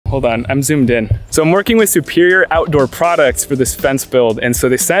hold on, I'm zoomed in. So I'm working with Superior Outdoor Products for this fence build. And so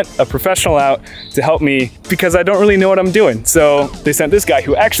they sent a professional out to help me because I don't really know what I'm doing. So they sent this guy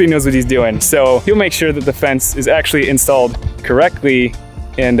who actually knows what he's doing. So he'll make sure that the fence is actually installed correctly.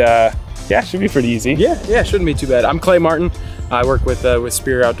 And yeah, it should be pretty easy. Yeah, it shouldn't be too bad. I'm Clay Martin. I work with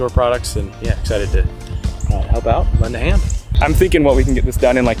Superior Outdoor Products, and yeah, excited to help out, lend a hand. I'm thinking what we can get this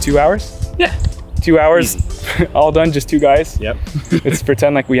done in like 2 hours. Yeah. 2 hours, all done, just two guys. Yep. Let's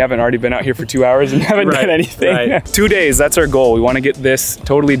pretend like we haven't already been out here for 2 hours and haven't done anything. Right. 2 days, that's our goal. We want to get this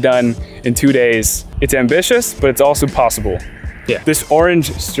totally done in 2 days. It's ambitious, but it's also possible. Yeah. This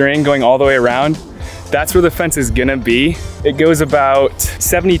orange string going all the way around, that's where the fence is gonna be. It goes about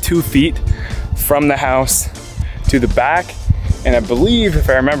 72 feet from the house to the back. And I believe, if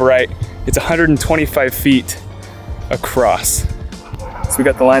I remember right, it's 125 feet across. So we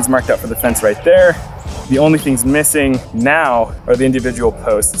got the lines marked out for the fence right there. The only things missing now are the individual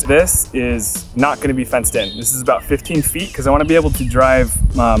posts. This is not gonna be fenced in. This is about 15 feet because I wanna be able to drive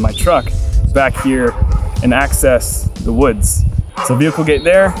my truck back here and access the woods. So vehicle gate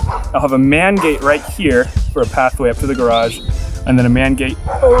there. I'll have a man gate right here for a pathway up to the garage, and then a man gate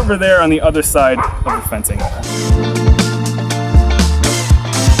over there on the other side of the fencing.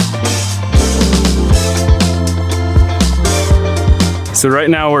 So right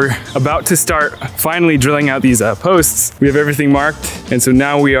now we're about to start finally drilling out these posts. We have everything marked. And so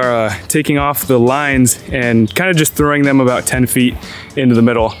now we are taking off the lines and kind of just throwing them about 10 feet into the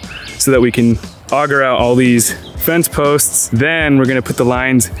middle so that we can auger out all these fence posts. Then we're gonna put the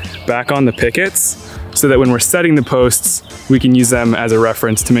lines back on the pickets so that when we're setting the posts, we can use them as a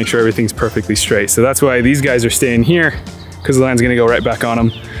reference to make sure everything's perfectly straight. So that's why these guys are staying here, because the line's gonna go right back on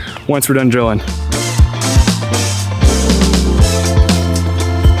them once we're done drilling.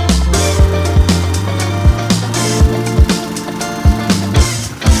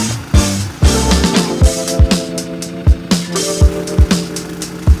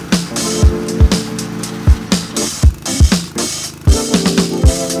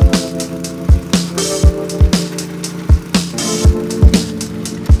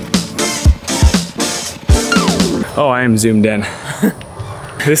 Oh, I am zoomed in.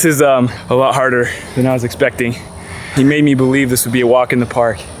 This is a lot harder than I was expecting. He made me believe this would be a walk in the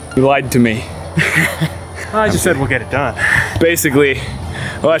park. He lied to me. I just said we'll get it done. Basically,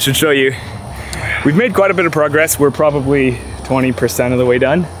 well, I should show you. We've made quite a bit of progress. We're probably 20% of the way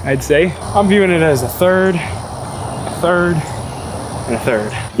done, I'd say. I'm viewing it as a third, and a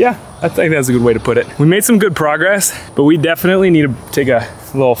third. Yeah, I think that's a good way to put it. We made some good progress, but we definitely need to take a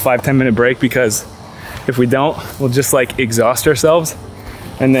little 5-10 minute break, because if we don't, we'll just like exhaust ourselves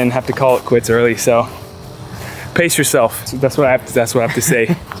and then have to call it quits early. So pace yourself. So that's what I have to say.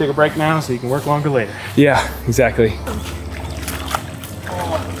 Take a break now so you can work longer later. Yeah, exactly.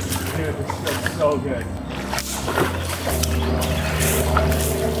 Oh, dude, this is so good.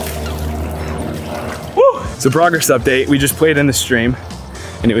 Woo! So progress update, we just played in the stream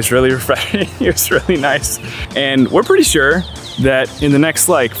and it was really refreshing. It was really nice. And we're pretty sure that in the next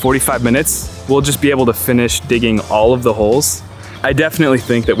like 45 minutes, we'll just be able to finish digging all of the holes. I definitely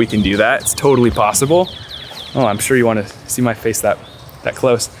think that we can do that. It's totally possible. Oh, I'm sure you want to see my face that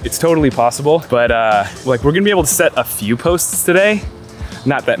close. It's totally possible, but like we're gonna be able to set a few posts today.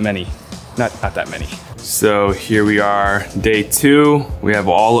 Not that many, not that many. So here we are, day 2. We have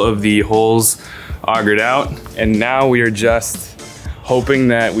all of the holes augered out, and now we are just hoping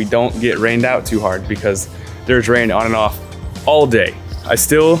that we don't get rained out too hard, because there's rain on and off all day. I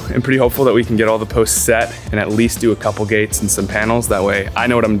still am pretty hopeful that we can get all the posts set and at least do a couple gates and some panels. That way I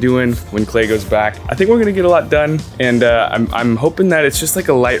know what I'm doing when Clay goes back. I think we're gonna get a lot done, and I'm hoping that it's just like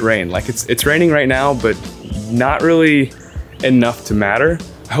a light rain. Like it's raining right now, but not really enough to matter.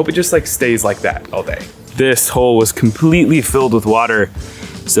 I hope it just like stays like that all day. This hole was completely filled with water,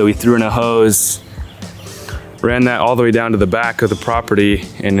 so we threw in a hose, ran that all the way down to the back of the property,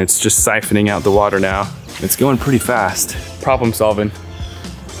 and it's just siphoning out the water now. It's going pretty fast. Problem solving.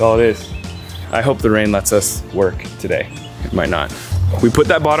 That's all it is. I hope the rain lets us work today. It might not. We put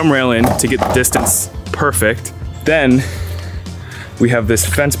that bottom rail in to get the distance perfect. Then we have this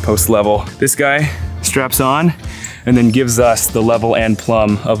fence post level. This guy straps on and then gives us the level and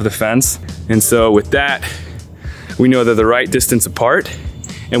plumb of the fence. And so with that, we know they're the right distance apart,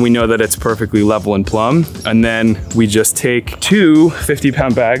 and we know that it's perfectly level and plumb. And then we just take 2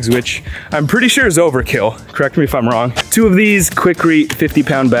 50-pound bags, which I'm pretty sure is overkill. Correct me if I'm wrong. 2 of these Quikrete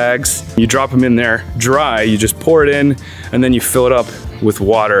 50-pound bags. You drop them in there dry, you just pour it in, and then you fill it up with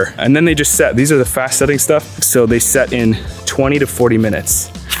water. And then they just set. These are the fast setting stuff. So they set in 20 to 40 minutes,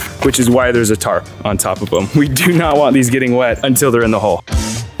 which is why there's a tarp on top of them. We do not want these getting wet until they're in the hole.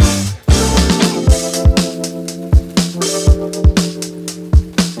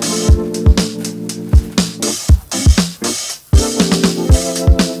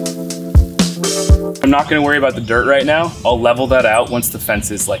 I'm not gonna worry about the dirt right now. I'll level that out once the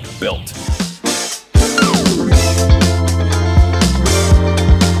fence is like built.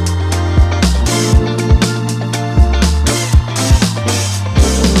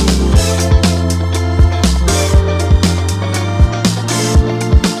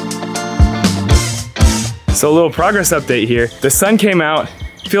 So a little progress update here. The sun came out,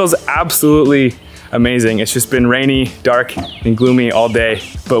 feels absolutely amazing. It's just been rainy, dark, and gloomy all day,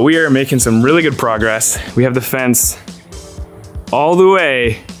 but we are making some really good progress. We have the fence all the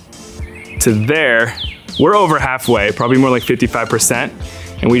way to there. We're over halfway, probably more like 55%,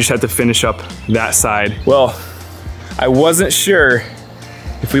 and we just have to finish up that side. Well, I wasn't sure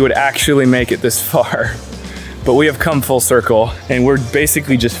if we would actually make it this far, but we have come full circle, and we're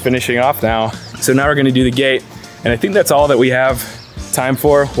basically just finishing off now. So now we're gonna do the gate, and I think that's all that we have time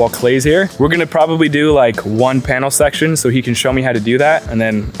for while Clay's here. We're gonna probably do like one panel section so he can show me how to do that, and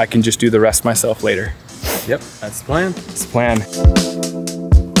then I can just do the rest myself later. Yep, that's the plan. That's the plan.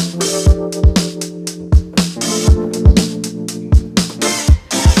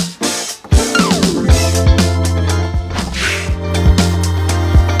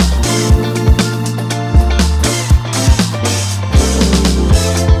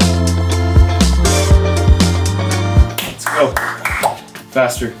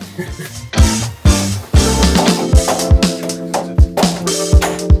 Faster.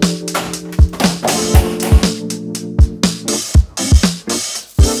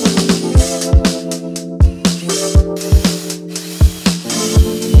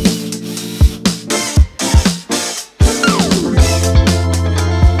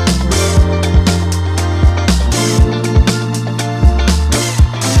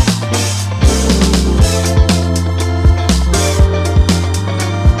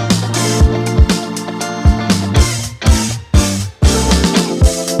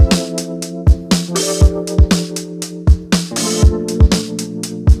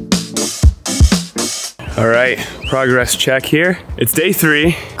 All right, progress check here. It's day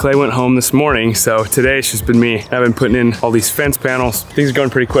 3. Clay went home this morning, so today it's just been me. I've been putting in all these fence panels. Things are going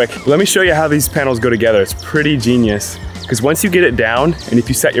pretty quick. Let me show you how these panels go together. It's pretty genius, because once you get it down, and if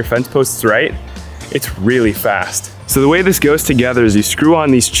you set your fence posts right, it's really fast. So the way this goes together is you screw on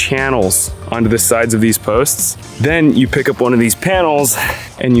these channels onto the sides of these posts. Then you pick up one of these panels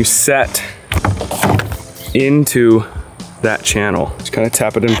and you set into that channel. Just kind of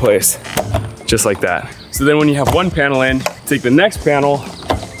tap it in place, just like that. So then when you have one panel in, take the next panel,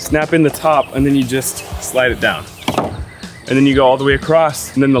 snap in the top, and then you just slide it down. And then you go all the way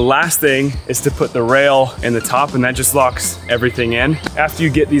across. And then the last thing is to put the rail in the top, and that just locks everything in. After you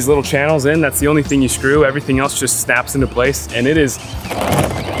get these little channels in, that's the only thing you screw. Everything else just snaps into place, and it is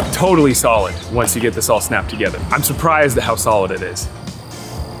totally solid once you get this all snapped together. I'm surprised at how solid it is.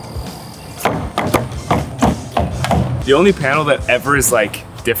 The only panel that ever is like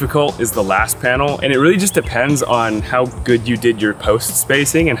difficult is the last panel, and it really just depends on how good you did your post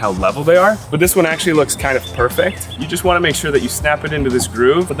spacing and how level they are. But this one actually looks kind of perfect. You just want to make sure that you snap it into this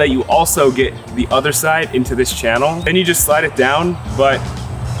groove, but that you also get the other side into this channel. Then you just slide it down, but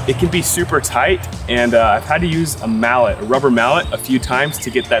it can be super tight, and I've had to use a mallet, a rubber mallet, a few times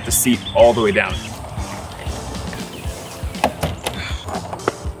to get that to seat all the way down.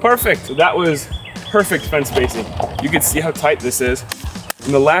 Perfect. That was perfect fence spacing. You can see how tight this is.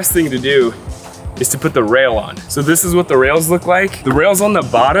 And the last thing to do is to put the rail on. So this is what the rails look like. The rails on the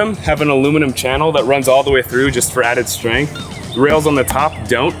bottom have an aluminum channel that runs all the way through just for added strength. The rails on the top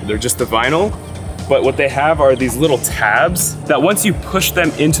don't, they're just the vinyl. But what they have are these little tabs that once you push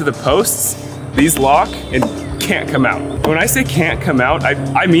them into the posts, these lock and can't come out. When I say can't come out,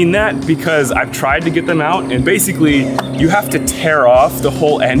 I mean that because I've tried to get them out, and basically you have to tear off the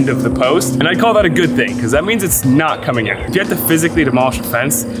whole end of the post. And I call that a good thing, because that means it's not coming out. If you have to physically demolish a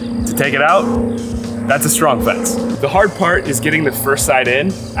fence to take it out, that's a strong fence. The hard part is getting the first side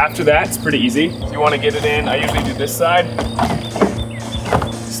in. After that, it's pretty easy. If you want to get it in, I usually do this side.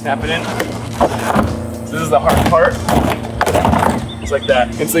 Snap it in. So this is the hard part. It's like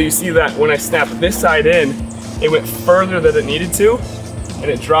that. And so you see that when I snap this side in, it went further than it needed to, and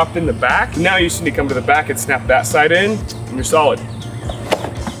it dropped in the back. Now you just need to come to the back and snap that side in, and you're solid.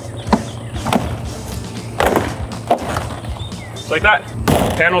 Just like that.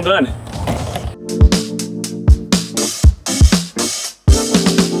 Panel done.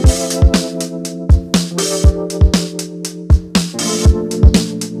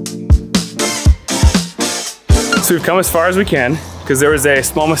 So we've come as far as we can, because there was a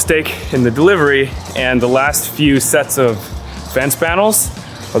small mistake in the delivery, and the last few sets of fence panels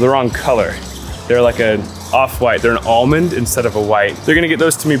are the wrong color. They're like an off-white, they're an almond instead of a white. They're gonna get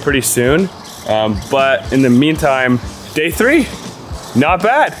those to me pretty soon, But in the meantime, day 3, not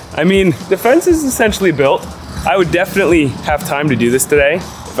bad. I mean, the fence is essentially built. I would definitely have time to do this today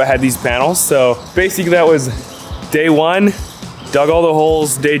if I had these panels. So basically that was day 1, dug all the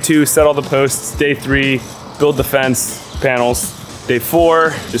holes. Day 2, set all the posts. Day 3, build the fence panels. Day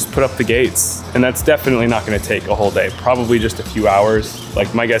 4, just put up the gates. And that's definitely not gonna take a whole day. Probably just a few hours.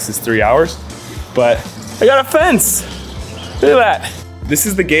 Like my guess is 3 hours, but I got a fence. Look at that. This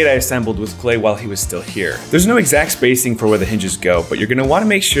is the gate I assembled with Clay while he was still here. There's no exact spacing for where the hinges go, but you're gonna wanna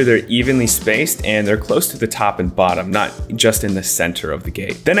make sure they're evenly spaced and they're close to the top and bottom, not just in the center of the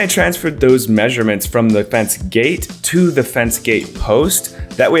gate. Then I transferred those measurements from the fence gate to the fence gate post.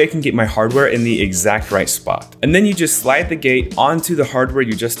 That way I can get my hardware in the exact right spot. And then you just slide the gate onto the hardware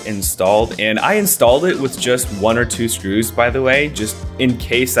you just installed. And I installed it with just 1 or 2 screws, by the way, just in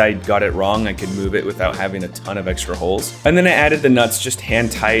case I got it wrong, I could move it without having a ton of extra holes. And then I added the nuts just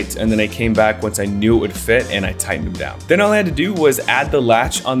hand tight, and then I came back once I knew it would fit and I tightened them down. Then all I had to do was add the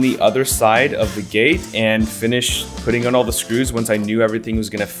latch on the other side of the gate and finish putting on all the screws once I knew everything was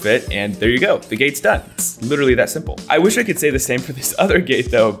gonna fit, and there you go, the gate's done. It's literally that simple. I wish I could say the same for this other gate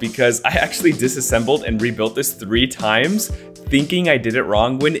though, because I actually disassembled and rebuilt this 3 times thinking I did it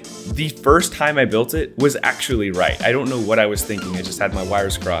wrong when the first time I built it was actually right. I don't know what I was thinking, I just had my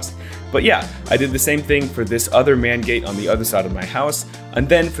wires crossed. But yeah, I did the same thing for this other man gate on the other side of my house, and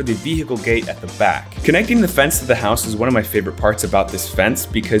then for the vehicle gate at the back. Connecting the fence to the house is one of my favorite parts about this fence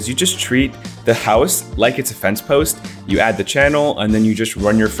because you just treat the house like it's a fence post. You add the channel and then you just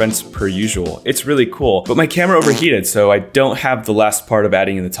run your fence per usual. It's really cool, but my camera overheated, so I don't have the last part of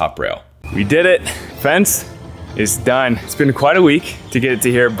adding in the top rail. We did it, fence is done. It's been quite a week to get it to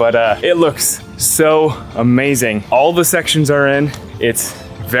here, but it looks so amazing. All the sections are in. It's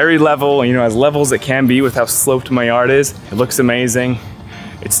very level, you know, as level as it can be with how sloped my yard is. It looks amazing.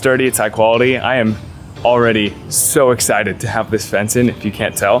 It's sturdy, it's high quality. I am already so excited to have this fence in, if you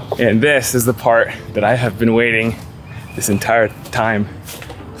can't tell. And this is the part that I have been waiting this entire time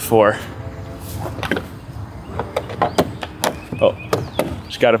for. Oh,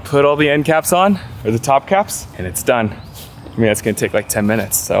 just gotta put all the end caps on, or the top caps, and it's done. I mean, that's gonna take like 10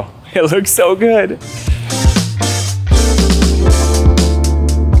 minutes, so it looks so good.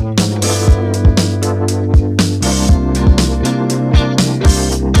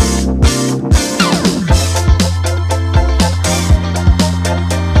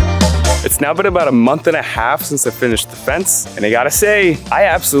 It's now been about a month and a half since I finished the fence, and I gotta say, I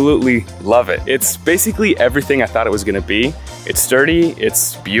absolutely love it. It's basically everything I thought it was gonna be. It's sturdy,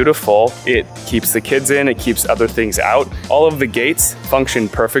 it's beautiful, it keeps the kids in, it keeps other things out. All of the gates function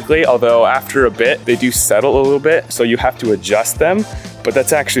perfectly, although after a bit, they do settle a little bit, so you have to adjust them, but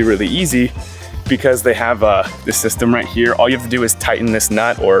that's actually really easy because they have this system right here. All you have to do is tighten this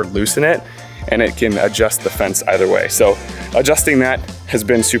nut or loosen it, and it can adjust the fence either way. So adjusting that has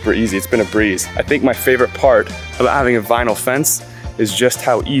been super easy. It's been a breeze. I think my favorite part about having a vinyl fence is just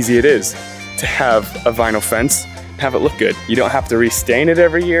how easy it is to have a vinyl fence and have it look good. You don't have to restain it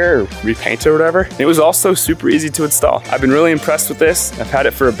every year or repaint it or whatever. It was also super easy to install. I've been really impressed with this. I've had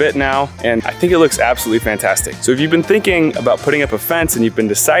it for a bit now, and I think it looks absolutely fantastic. So if you've been thinking about putting up a fence and you've been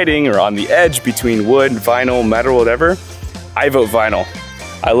deciding or on the edge between wood, vinyl, metal, whatever, I vote vinyl.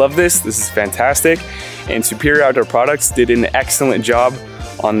 I love this is fantastic, and Superior Outdoor Products did an excellent job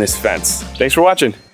on this fence. Thanks for watching.